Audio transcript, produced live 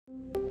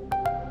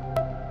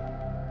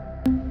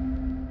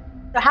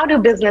So how do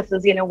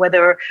businesses,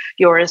 whether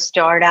you're a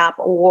startup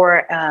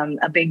or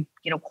a big,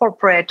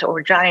 corporate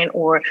or giant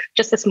or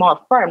just a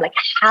small firm, like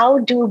how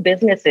do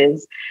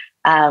businesses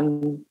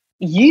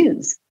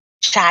use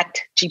Chat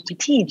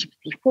GPT,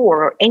 GPT-4,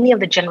 or any of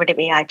the generative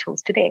AI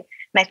tools today?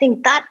 And I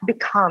think that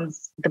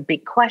becomes the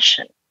big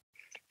question.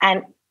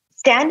 And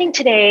standing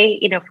today,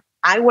 if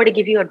I were to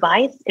give you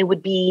advice, it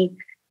would be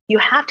you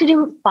have to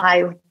do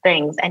 5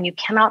 things and you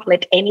cannot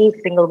let any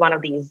single one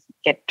of these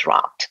get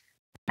dropped.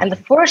 And the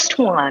first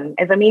one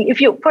is, I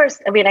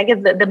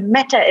guess the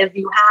meta is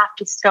you have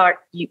to start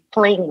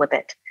playing with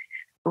it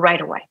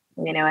right away,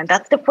 and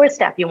that's the first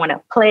step. You want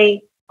to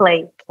play.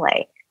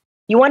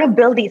 You want to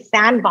build these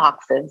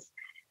sandboxes.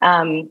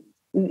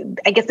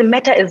 I guess the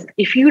meta is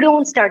if you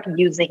don't start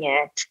using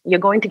it, you're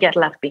going to get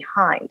left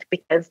behind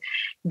because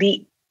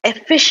the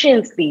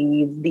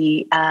efficiency,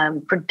 the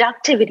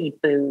productivity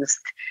boost,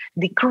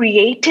 the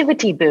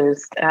creativity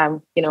boost,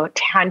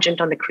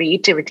 tangent on the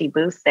creativity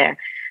boost there,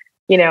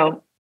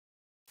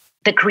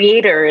 the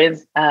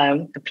creators,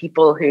 the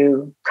people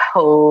who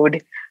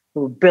code,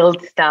 who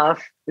build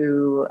stuff,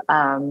 who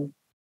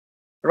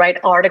write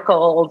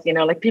articles,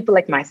 like people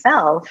like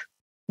myself,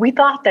 we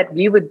thought that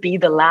we would be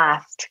the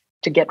last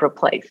to get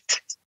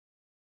replaced.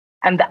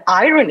 And the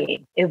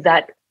irony is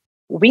that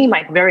we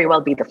might very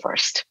well be the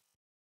first.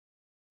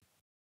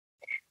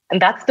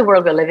 And that's the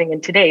world we're living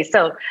in today.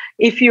 So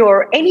if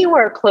you're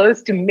anywhere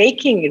close to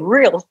making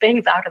real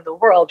things out of the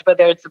world,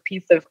 whether it's a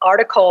piece of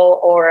article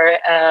or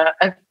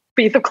a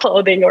piece of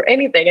clothing or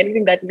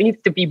anything that needs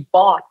to be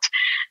bought,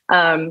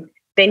 then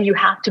you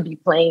have to be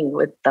playing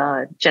with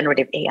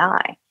generative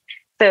AI.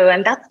 So,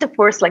 and that's the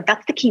first,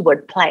 that's the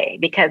keyword play,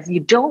 because you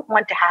don't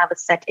want to have a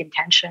set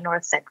intention or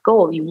a set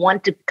goal. You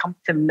want to become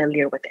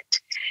familiar with it.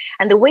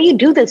 And the way you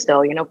do this,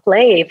 though,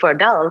 play for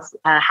adults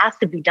has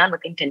to be done with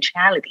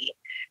intentionality.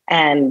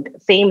 And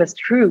same is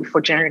true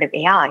for generative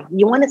AI.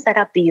 You want to set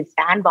up these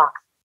sandboxes.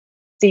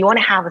 So you want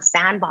to have a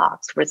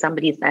sandbox for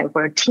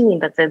for a team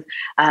that says,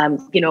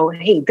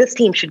 hey, this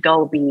team should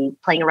go be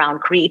playing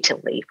around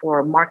creatively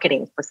for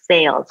marketing, for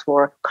sales,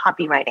 for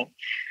copywriting.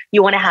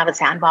 You want to have a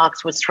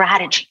sandbox for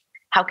strategy.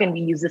 How can we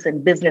use this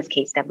in business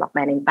case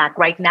development? In fact,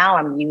 right now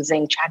I'm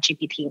using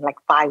ChatGPT in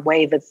 5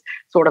 ways. It's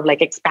sort of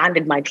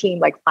expanded my team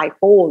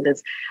 5-fold.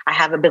 I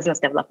have a business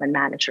development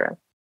manager.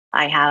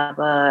 I have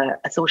a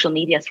social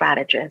media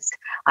strategist.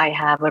 I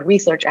have a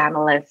research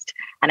analyst,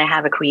 and I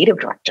have a creative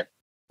director.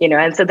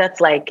 And so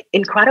that's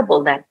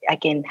incredible that I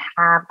can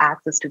have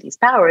access to these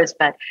powers.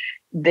 But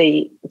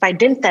if I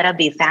didn't set up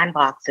these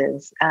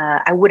sandboxes,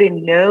 I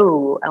wouldn't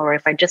know. Or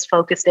if I just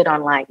focused it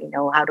on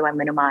how do I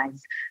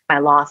minimize my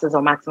losses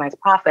or maximize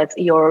profits,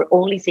 you're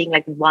only seeing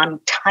one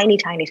tiny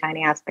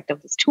aspect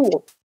of this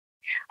tool.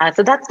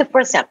 So that's the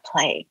first step,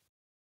 play.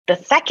 The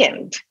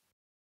second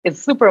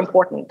is super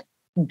important.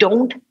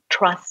 Don't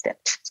trust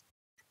it.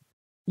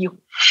 You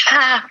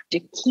have to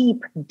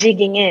keep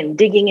digging in.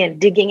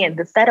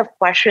 The set of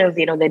questions,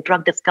 the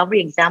drug discovery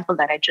example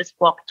that I just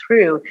walked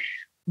through.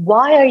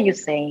 Why are you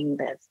saying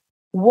this?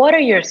 What are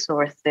your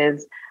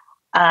sources?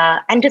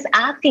 And just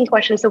asking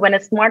questions. So when a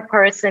smart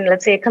person,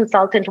 let's say a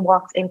consultant,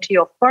 walks into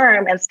your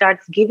firm and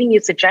starts giving you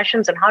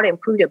suggestions on how to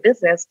improve your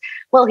business,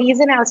 well, he's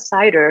an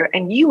outsider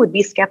and you would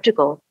be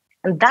skeptical.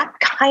 And that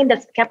kind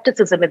of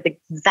skepticism is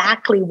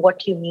exactly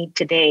what you need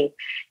today.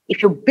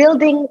 If you're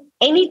building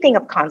anything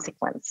of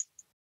consequence,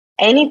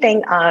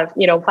 anything of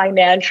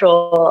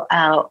financial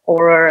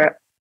or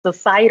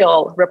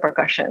societal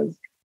repercussions,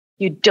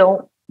 you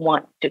don't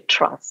want to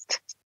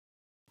trust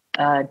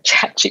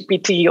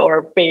ChatGPT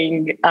or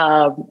Bing,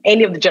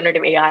 any of the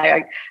generative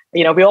AI.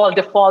 We all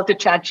default to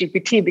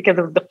ChatGPT because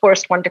it was the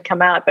first one to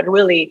come out, but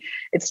really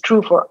it's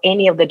true for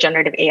any of the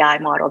generative AI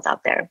models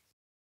out there.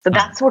 So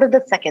that's sort of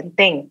the second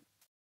thing.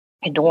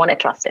 I don't want to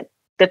trust it.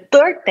 The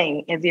third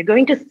thing is you're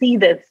going to see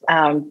this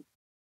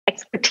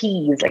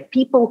expertise,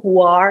 people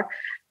who are,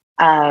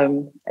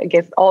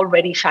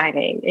 already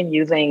shining in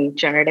using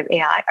generative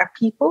AI are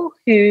people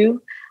who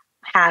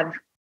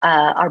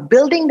are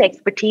building the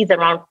expertise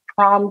around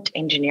prompt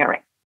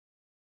engineering.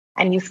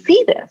 And you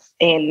see this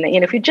in,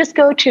 if you just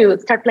go to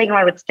start playing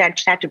around with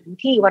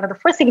ChatGPT, one of the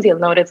first things you'll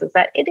notice is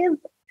that it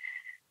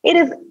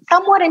is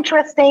somewhat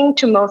interesting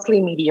to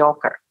mostly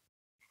mediocre.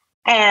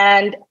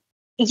 And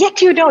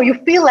yet, you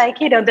feel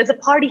there's a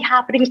party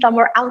happening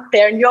somewhere out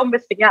there and you're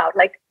missing out.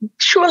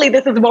 Surely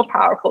this is more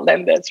powerful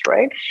than this,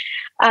 right?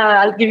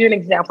 I'll give you an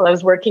example. I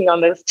was working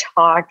on this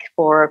talk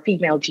for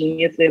female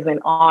geniuses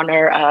in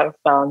honor of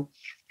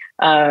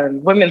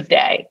Women's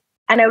Day.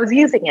 And I was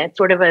using it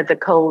sort of as a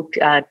talk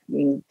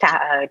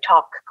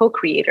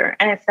co-creator.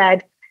 And I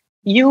said,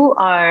 you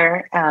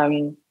are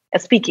a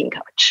speaking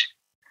coach.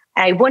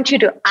 I want you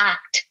to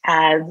act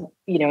as,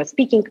 a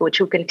speaking coach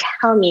who can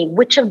tell me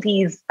which of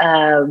these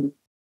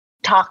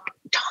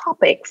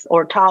topics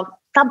or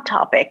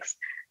subtopics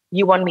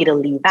you want me to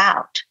leave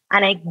out.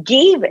 And I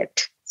gave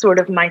it sort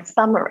of my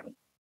summary.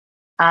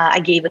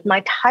 I gave it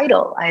my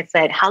title. I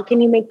said, how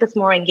can you make this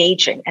more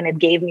engaging? And it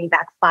gave me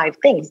back 5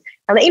 things.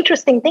 Now, the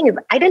interesting thing is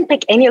I didn't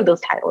pick any of those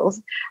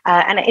titles.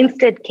 And I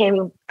instead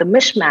came the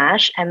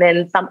mishmash and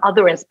then some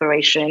other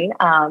inspiration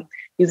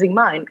using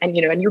mine. And,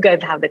 and you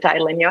guys have the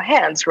title in your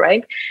hands,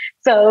 right?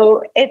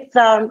 So it's,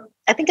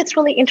 I think it's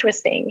really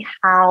interesting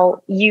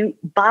how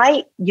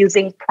by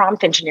using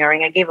prompt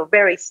engineering, I gave a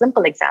very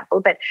simple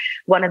example, but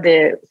one of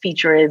the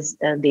features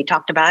they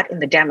talked about in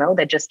the demo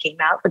that just came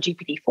out for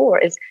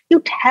GPT-4 is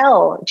you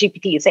tell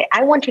GPT, you say,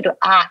 I want you to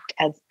act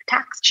as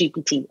tax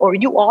GPT, or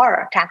you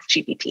are tax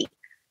GPT.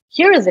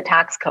 Here is the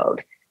tax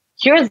code.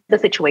 Here's the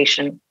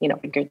situation,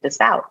 figure this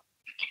out.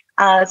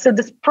 So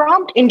this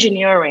prompt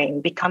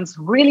engineering becomes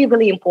really,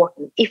 really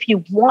important if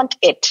you want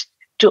it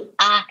to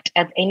act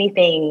as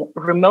anything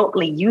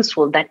remotely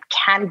useful that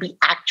can be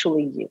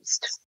actually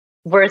used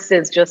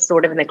versus just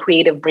sort of in a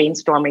creative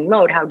brainstorming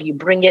mode. How do you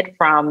bring it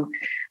from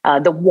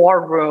the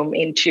war room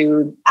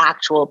into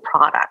actual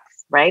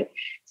products, right?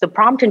 So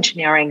prompt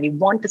engineering, you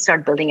want to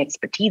start building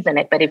expertise in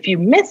it. But if you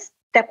miss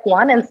step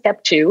 1 and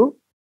step 2,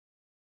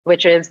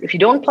 which is if you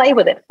don't play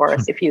with it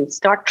first, if you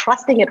start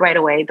trusting it right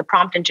away, the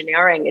prompt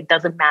engineering, it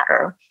doesn't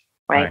matter,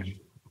 right?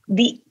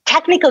 The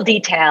technical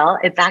detail,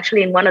 it's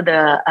actually in one of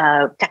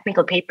the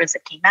technical papers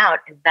that came out,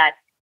 is that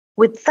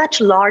with such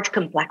large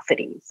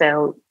complexity,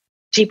 so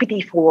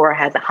GPT-4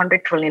 has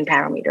 100 trillion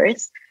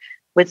parameters,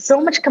 with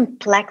so much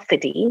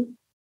complexity,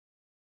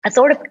 a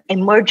sort of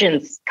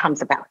emergence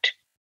comes about.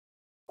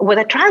 What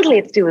that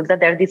translates to is that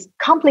there are these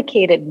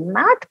complicated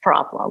math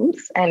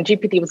problems, and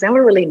GPT was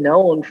never really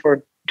known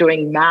for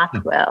doing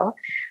math well.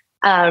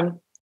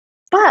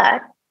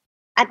 But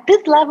at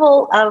this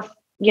level of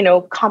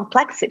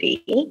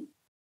complexity,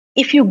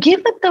 if you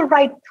give it the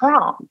right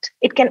prompt,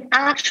 it can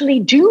actually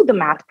do the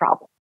math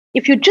problem.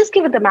 If you just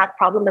give it the math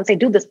problem and say,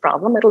 do this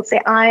problem, it'll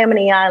say, I am an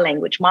AI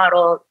language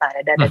model, da,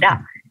 da, da, da, da.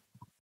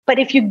 But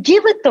if you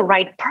give it the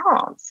right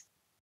prompts,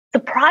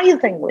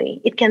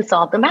 surprisingly, it can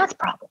solve the math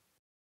problem.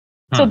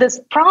 So this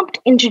prompt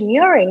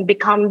engineering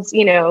becomes,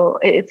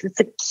 it's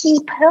a key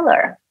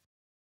pillar.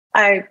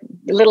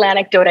 Little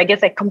anecdote, I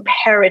guess I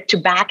compare it to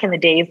back in the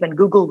days when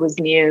Google was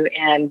new,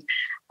 and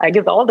I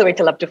guess all the way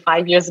till up to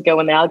 5 years ago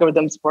when the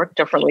algorithms worked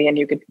differently and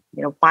you could,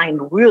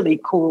 find really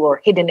cool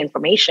or hidden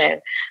information.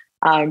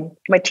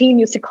 My team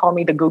used to call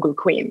me the Google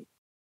Queen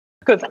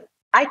because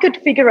I could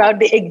figure out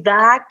the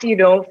exact,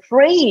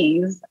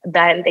 phrase,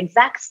 that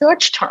exact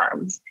search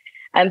terms,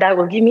 and that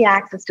will give me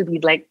access to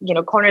these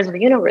corners of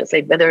the universe,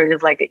 like whether it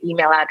is like the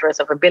email address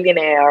of a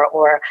billionaire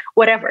or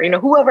whatever,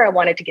 whoever I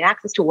wanted to get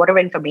access to, whatever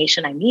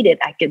information I needed,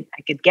 I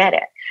could get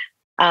it.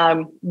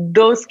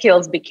 Those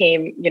skills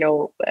became,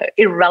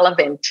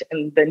 irrelevant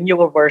in the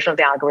newer version of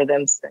the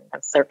algorithms,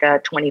 circa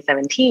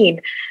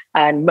 2017.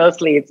 And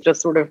mostly it's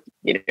just sort of,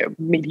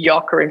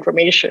 mediocre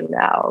information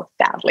now,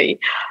 sadly.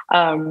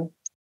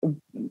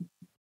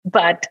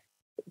 But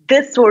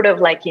this sort of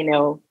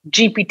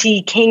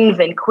GPT kings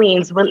and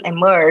queens will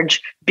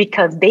emerge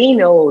because they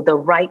know the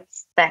right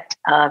set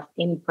of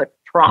input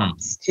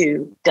prompts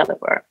to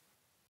deliver.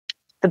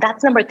 So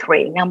that's number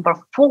 3. Number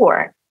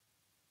 4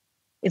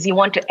 is you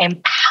want to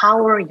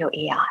empower your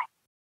AI.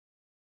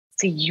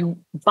 So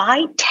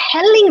by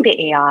telling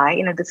the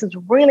AI, this is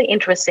really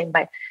interesting,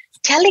 by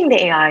telling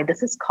the AI,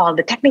 this is called,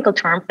 the technical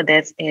term for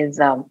this is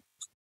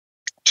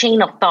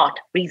chain of thought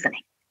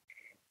reasoning.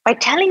 By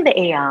telling the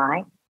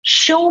AI,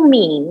 show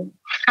me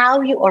how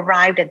you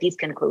arrived at these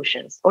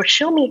conclusions, or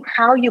show me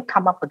how you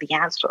come up with the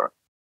answer.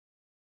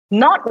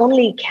 Not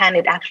only can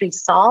it actually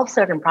solve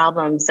certain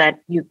problems that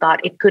you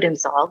thought it couldn't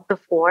solve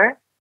before,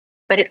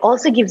 but it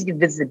also gives you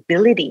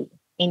visibility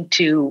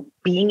into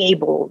being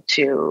able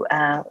to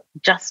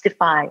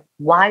justify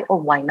why or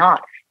why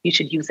not you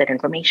should use that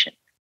information.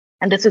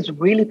 And this is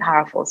really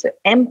powerful. So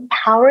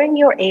empowering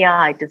your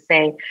AI to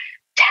say,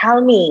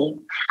 tell me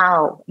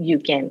how you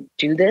can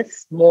do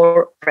this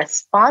more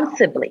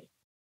responsibly,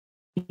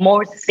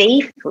 more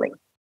safely,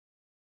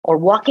 or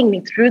walking me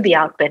through the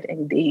output.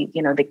 And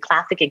the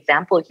classic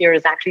example here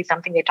is actually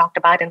something they talked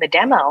about in the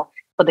demo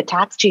for the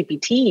tax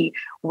GPT,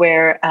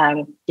 where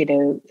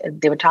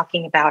they were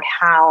talking about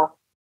how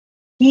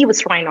he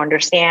was trying to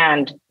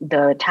understand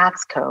the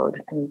tax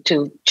code and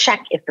to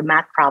check if the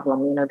math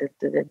problem,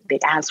 the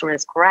answer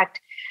is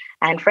correct.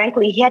 And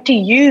frankly, he had to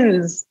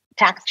use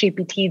tax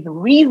GPT's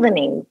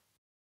reasoning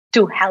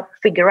to help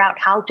figure out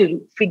how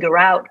to figure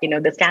out,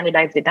 the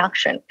standardized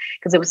deduction,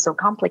 because it was so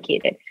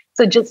complicated.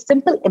 So just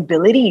simple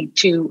ability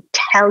to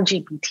tell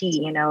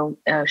GPT,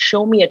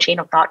 show me a chain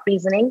of thought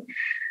reasoning,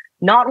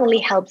 not only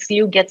helps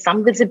you get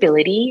some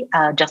visibility,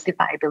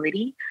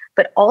 justifiability,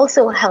 but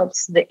also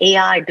helps the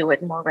AI do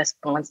it more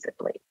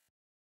responsibly.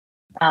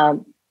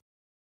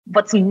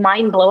 What's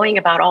mind-blowing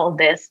about all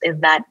this is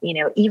that,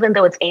 even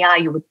though it's AI,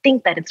 you would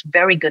think that it's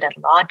very good at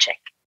logic,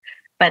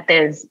 but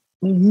there's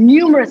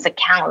numerous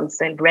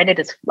accounts, and Reddit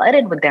is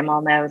flooded with them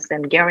almost,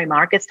 and Gary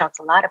Marcus talks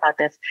a lot about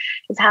this,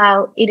 is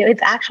how,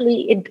 it's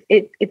actually,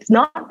 it's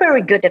not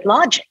very good at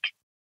logic.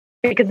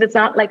 because it's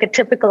not like a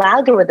typical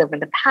algorithm in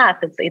the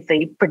past. It's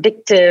a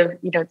predictive,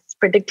 it's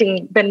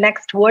predicting the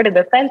next word of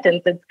the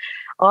sentence. It's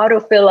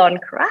autofill on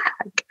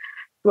crack,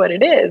 what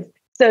it is.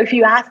 So if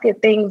you ask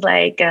it things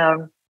like,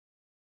 and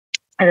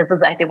this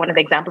is, I think, one of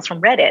the examples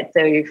from Reddit.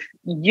 So if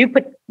you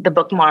put the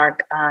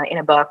bookmark in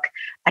a book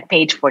at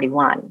page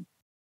 41,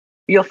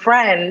 your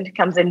friend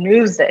comes and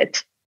moves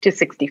it to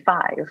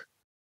 65.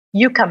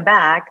 You come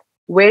back,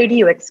 where do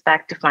you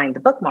expect to find the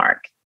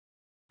bookmark?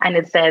 And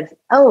it says,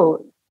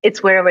 oh,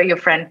 it's wherever your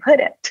friend put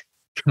it,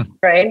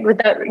 right?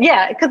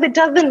 Because it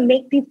doesn't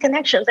make these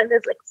connections. And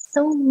there's like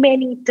so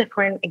many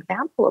different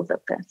examples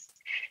of this.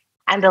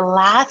 And the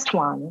last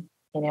one,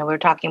 we're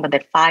talking about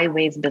the 5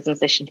 ways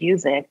businesses should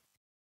use it,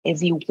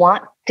 is you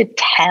want to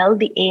tell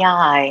the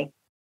AI,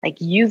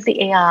 like use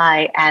the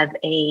AI as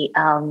a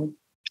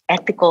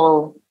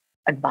ethical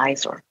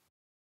advisor.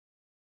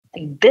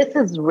 And this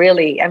is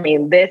really,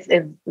 this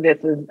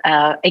is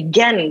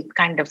again,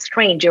 kind of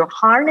strange. You're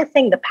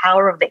harnessing the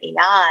power of the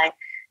AI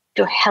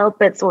to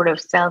help it sort of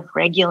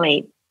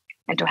self-regulate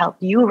and to help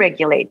you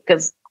regulate.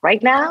 Because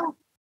right now,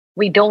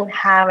 we don't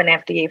have an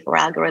FDA for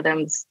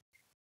algorithms,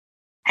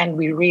 and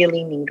we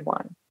really need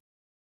one.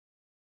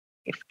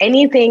 If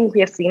anything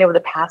we have seen over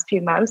the past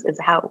few months is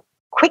how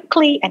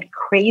quickly and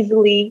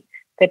crazily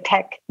the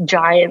tech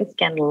giants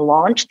can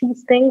launch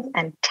these things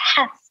and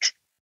test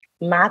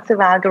massive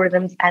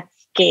algorithms at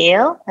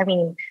scale.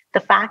 The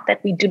fact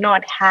that we do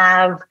not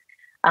have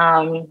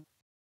a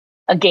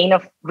gain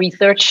of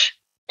research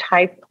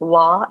type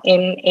law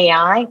in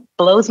AI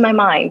blows my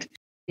mind.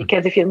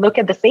 Because if you look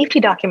at the safety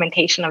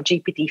documentation of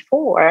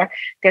GPT-4,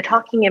 they're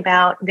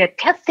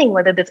testing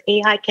whether this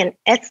AI can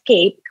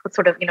escape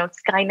sort of,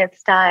 Skynet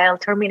style,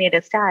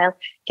 Terminator style,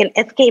 can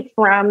escape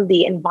from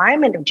the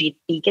environment of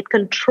GPT, get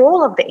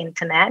control of the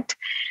internet,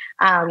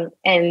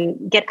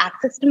 and get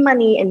access to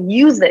money and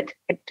use it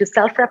to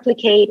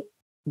self-replicate,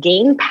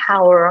 gain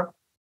power,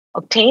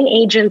 obtain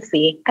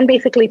agency, and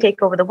basically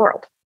take over the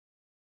world.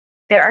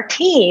 There are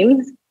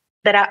teams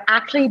that have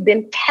actually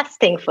been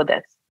testing for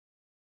this.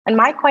 And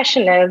my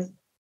question is,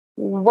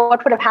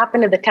 what would have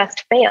happened if the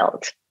test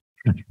failed?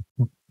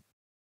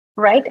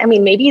 Right?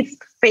 Maybe it's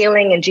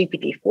failing in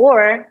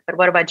GPT-4, but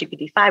what about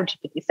GPT-5,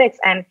 GPT-6?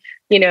 And,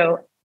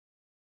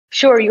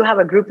 sure, you have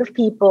a group of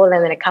people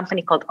and then a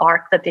company called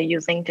ARC that they're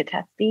using to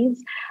test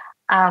these.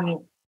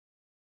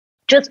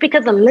 Just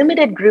because a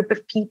limited group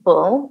of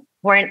people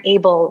weren't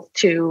able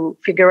to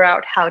figure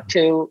out how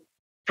to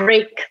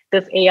break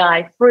this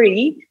AI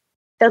free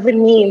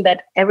doesn't mean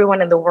that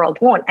everyone in the world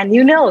won't. And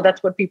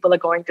that's what people are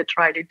going to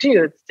try to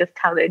do. It's just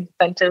how the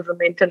incentives on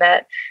the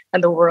internet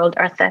and the world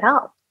are set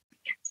up.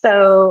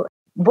 So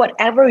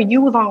whatever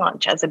you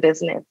launch as a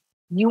business,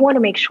 you want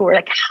to make sure,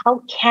 like,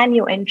 how can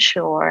you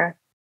ensure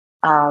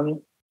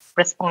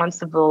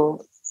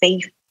responsible,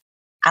 safe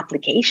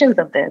applications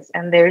of this?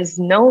 And there's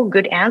no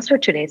good answer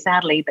today,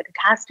 sadly, but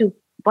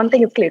one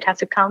thing is clear, it has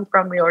to come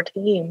from your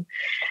team,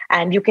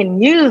 and you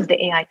can use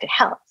the AI to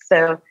help.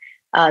 So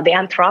the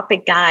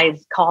Anthropic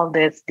guys call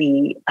this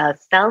the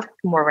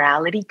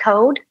self-morality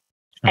code.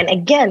 And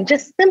again,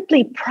 just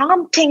simply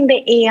prompting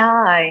the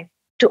AI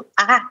to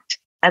act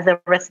as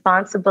a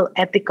responsible,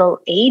 ethical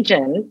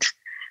agent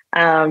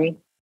can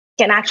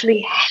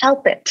actually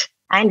help it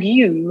and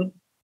you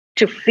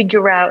to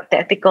figure out the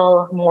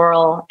ethical,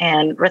 moral,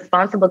 and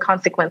responsible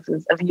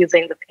consequences of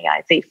using this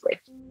AI safely.